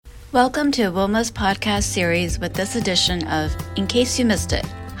Welcome to WOMA's podcast series with this edition of In Case You Missed It,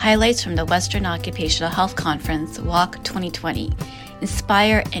 highlights from the Western Occupational Health Conference, WOC 2020,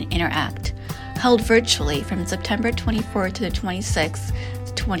 Inspire and Interact, held virtually from September 24th to the 26th,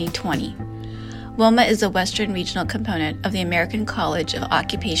 2020. WOMA is a Western regional component of the American College of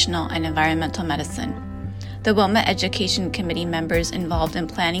Occupational and Environmental Medicine. The WOMA Education Committee members involved in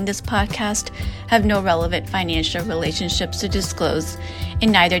planning this podcast have no relevant financial relationships to disclose,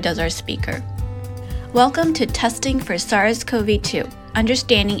 and neither does our speaker. Welcome to Testing for SARS-CoV-2,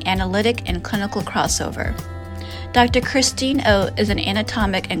 Understanding Analytic and Clinical Crossover. Dr. Christine O is an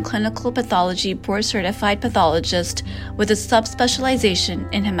anatomic and clinical pathology board-certified pathologist with a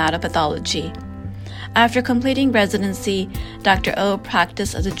subspecialization in hematopathology. After completing residency, Dr. O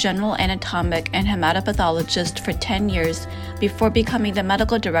practiced as a general anatomic and hematopathologist for 10 years before becoming the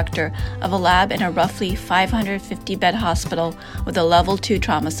medical director of a lab in a roughly 550-bed hospital with a Level 2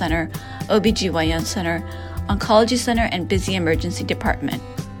 trauma center, OBGYN center, oncology center, and busy emergency department.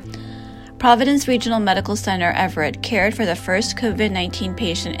 Providence Regional Medical Center Everett cared for the first COVID-19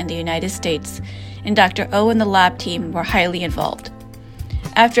 patient in the United States, and Dr. O and the lab team were highly involved.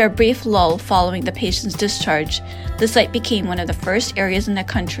 After a brief lull following the patient's discharge, the site became one of the first areas in the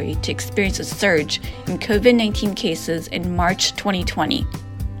country to experience a surge in COVID-19 cases in March 2020.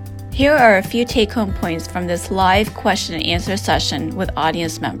 Here are a few take-home points from this live question and answer session with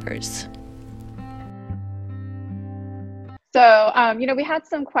audience members. So, we had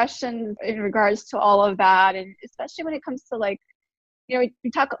some questions in regards to all of that, and especially when it comes to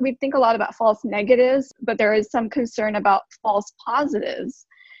we think a lot about false negatives, but there is some concern about false positives.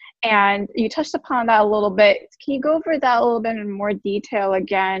 And you touched upon that a little bit. Can you go over that a little bit in more detail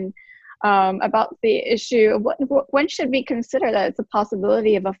again about the issue? When should we consider that it's a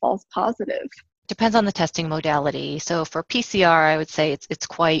possibility of a false positive? Depends on the testing modality. So for PCR, I would say it's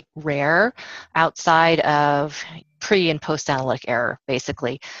quite rare outside of pre and post analytic error,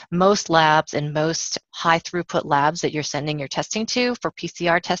 basically. Most labs and most high throughput labs that you're sending your testing to for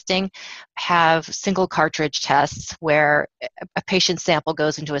PCR testing have single cartridge tests where a patient's sample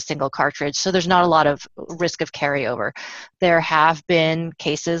goes into a single cartridge. So there's not a lot of risk of carryover. There have been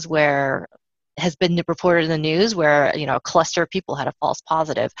cases where has been reported in the news where a cluster of people had a false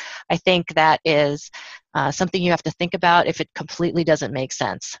positive. I think that is something you have to think about if it completely doesn't make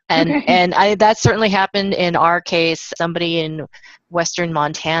sense. And that certainly happened in our case. Somebody in Western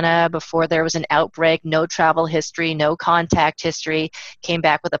Montana, before there was an outbreak, no travel history, no contact history, came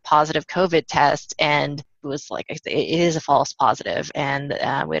back with a positive COVID test, and it was like, it is a false positive. And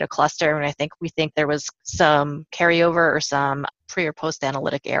we had a cluster, and we think there was some carryover or some pre or post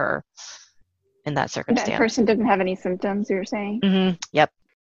analytic error in that circumstance. That person didn't have any symptoms, you're saying? Mm-hmm. Yep.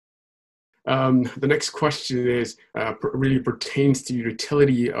 The next question is really pertains to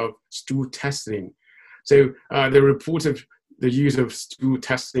utility of stool testing. So the reports of the use of stool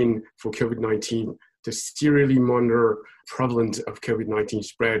testing for COVID-19 to serially monitor prevalence of COVID-19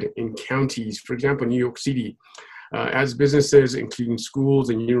 spread in counties, for example, New York City, as businesses, including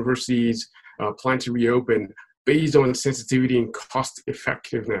schools and universities, plan to reopen based on sensitivity and cost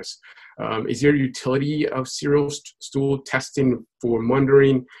effectiveness. Is there utility of serial stool testing for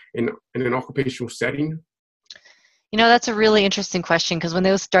monitoring in an occupational setting? That's a really interesting question, because when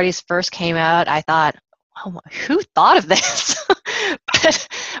those studies first came out, I thought, oh, who thought of this?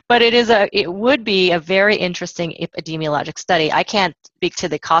 but it would be a very interesting epidemiologic study. I can't speak to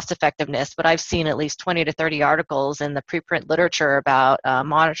the cost effectiveness, but I've seen at least 20 to 30 articles in the preprint literature about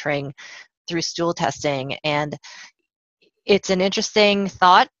monitoring through stool testing. And it's an interesting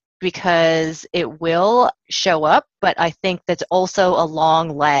thought, because it will show up, but I think that's also a long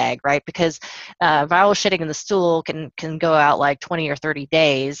lag, right? Because viral shitting in the stool can go out like 20 or 30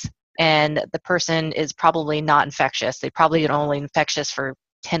 days, and the person is probably not infectious. They probably are only infectious for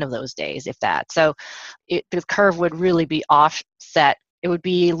 10 of those days, if that. So the curve would really be offset. It would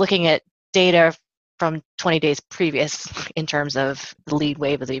be looking at data from 20 days previous in terms of the lead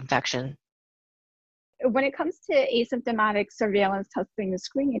wave of the infection. When it comes to asymptomatic surveillance testing, the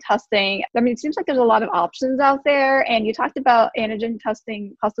screening testing, it seems like there's a lot of options out there, and you talked about antigen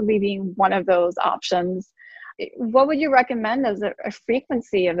testing possibly being one of those options. What would you recommend as a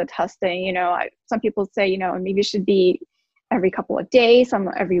frequency of the testing? Some people say, maybe it should be every couple of days, some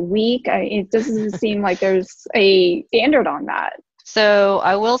every week. It doesn't seem like there's a standard on that. So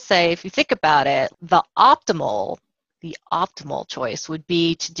I will say, if you think about it, the optimal choice would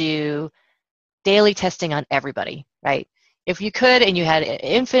be to do daily testing on everybody, right? If you could and you had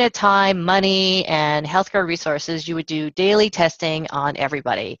infinite time, money, and healthcare resources, you would do daily testing on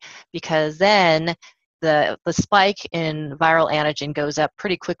everybody, because then the spike in viral antigen goes up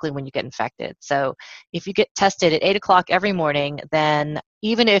pretty quickly when you get infected. So if you get tested at 8 o'clock every morning, then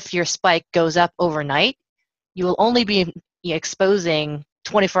even if your spike goes up overnight, you will only be exposing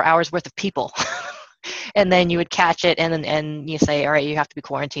 24 hours worth of people. And then you would catch it and you say, all right, you have to be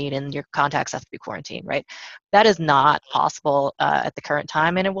quarantined and your contacts have to be quarantined, right? That is not possible at the current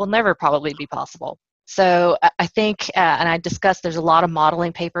time, and it will never probably be possible. So I think, and I discussed, there's a lot of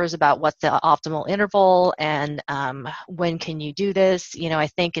modeling papers about what's the optimal interval and when can you do this. I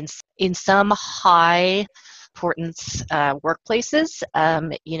think in some high importance workplaces,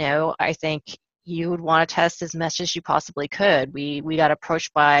 I think you would want to test as much as you possibly could. We got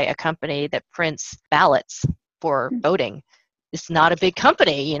approached by a company that prints ballots for voting. It's not a big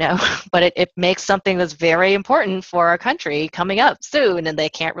company, but it makes something that's very important for our country coming up soon, and they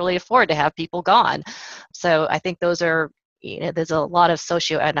can't really afford to have people gone. So I think those are, there's a lot of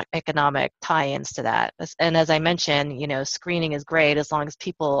socioeconomic tie-ins to that. And as I mentioned, screening is great as long as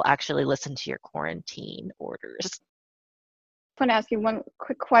people actually listen to your quarantine orders. I want to ask you one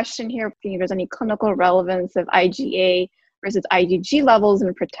quick question here. If there's any clinical relevance of IgA versus IgG levels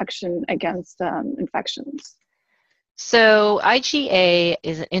in protection against infections? So IgA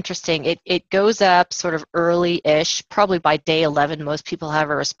is interesting. It goes up sort of early-ish, probably by day 11, most people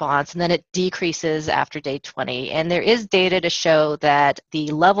have a response, and then it decreases after day 20. And there is data to show that the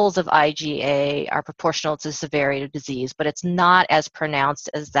levels of IgA are proportional to severity of disease, but it's not as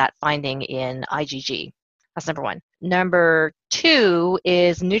pronounced as that finding in IgG. That's number one. Number two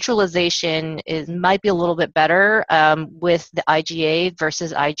is neutralization might be a little bit better with the IgA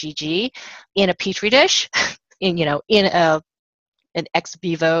versus IgG in a petri dish. In an ex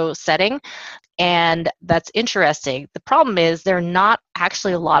vivo setting, and that's interesting. The problem is there are not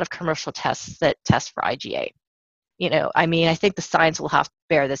actually a lot of commercial tests that test for IgA. I think the science will have to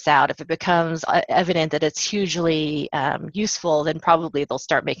bear this out. If it becomes evident that it's hugely useful, then probably they'll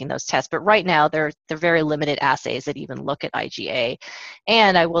start making those tests. But right now, they're very limited assays that even look at IgA.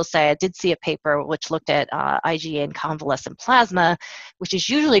 And I will say, I did see a paper which looked at IgA in convalescent plasma, which is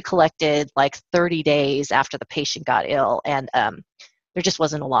usually collected like 30 days after the patient got ill. And there just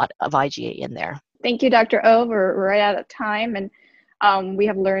wasn't a lot of IgA in there. Thank you, Dr. O. We're right out of time. And we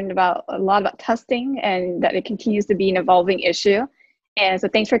have learned a lot about testing and that it continues to be an evolving issue. And so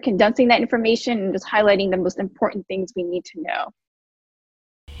thanks for condensing that information and just highlighting the most important things we need to know.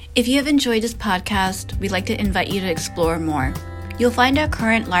 If you have enjoyed this podcast, we'd like to invite you to explore more. You'll find our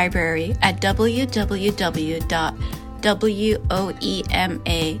current library at www.woema.org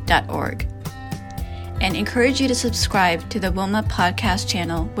and encourage you to subscribe to the WOMA podcast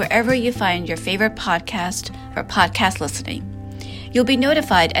channel wherever you find your favorite podcast for podcast listening. You'll be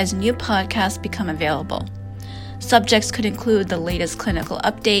notified as new podcasts become available. Subjects could include the latest clinical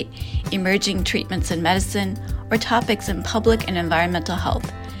update, emerging treatments in medicine, or topics in public and environmental health.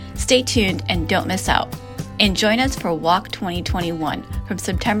 Stay tuned and don't miss out. And join us for Walk 2021 from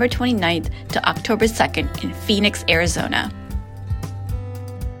September 29th to October 2nd in Phoenix, Arizona.